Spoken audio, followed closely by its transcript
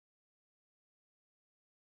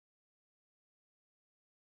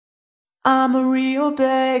I'm a real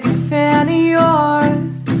big fan of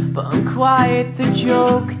yours, but I'm quite the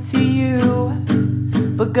joke to you.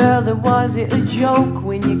 But girl, it wasn't a joke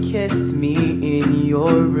when you kissed me in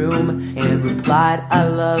your room and replied, I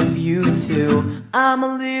love you too. I'm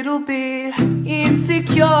a little bit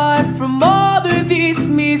insecure from all of this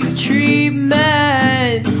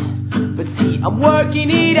mistreatment, but see, I'm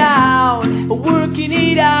working it out. Working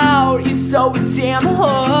it out is so damn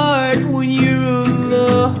hard when you're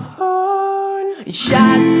alone.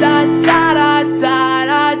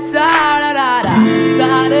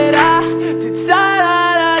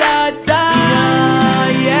 Sha-ta-ta-ta-ta-ta-ta-ta-ta-ta-ta-ta-ta-ta.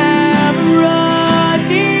 I am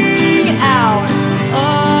running out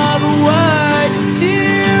of words to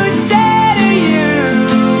say to you,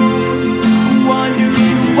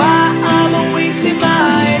 wondering why I'm wasting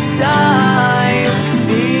my time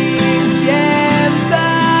thinking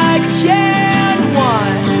back and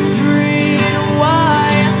wondering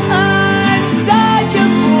why I'm such a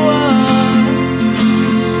fool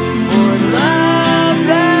for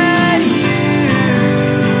loving you.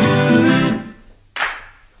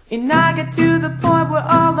 And I got to the point where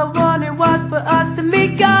all I wanted was for us to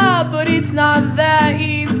make up, but it's not that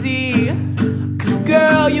easy. Cause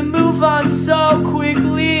girl, you move on so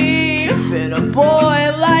quickly. But a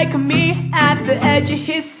boy like me at the edge of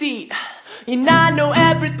his seat, and I know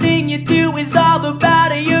everything you do is all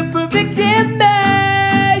about your perfect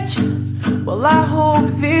image. Well, I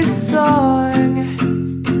hope this song,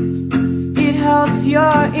 it helps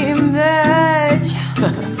your image.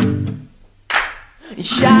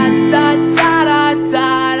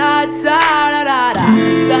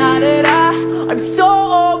 Sha-ta-ta-ta-ta-ta-ta-ta-ta-ta-ta. I'm so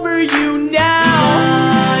over you now.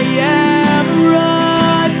 I am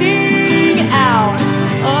running out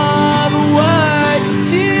of words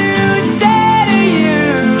to say to you,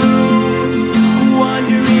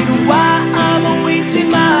 wondering why I'm wasting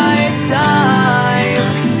my time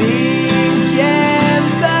thinking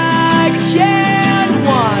back and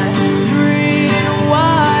wondering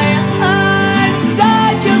why I'm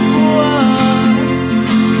such a fool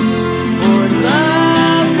for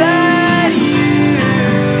loving you.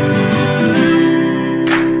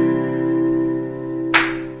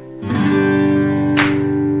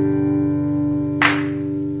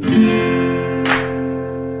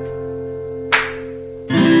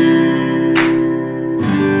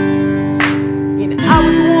 And I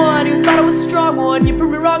was the one who thought I was a strong one. You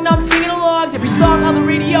proved me wrong, now I'm singing along to every song on the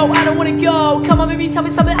radio. I don't wanna go. Come on, baby, tell me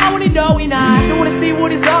something I wanna know. And I don't wanna say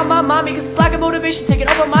what is on my mind, because it's like a motivation taking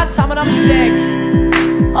over my time, and I'm sick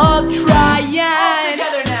of trying.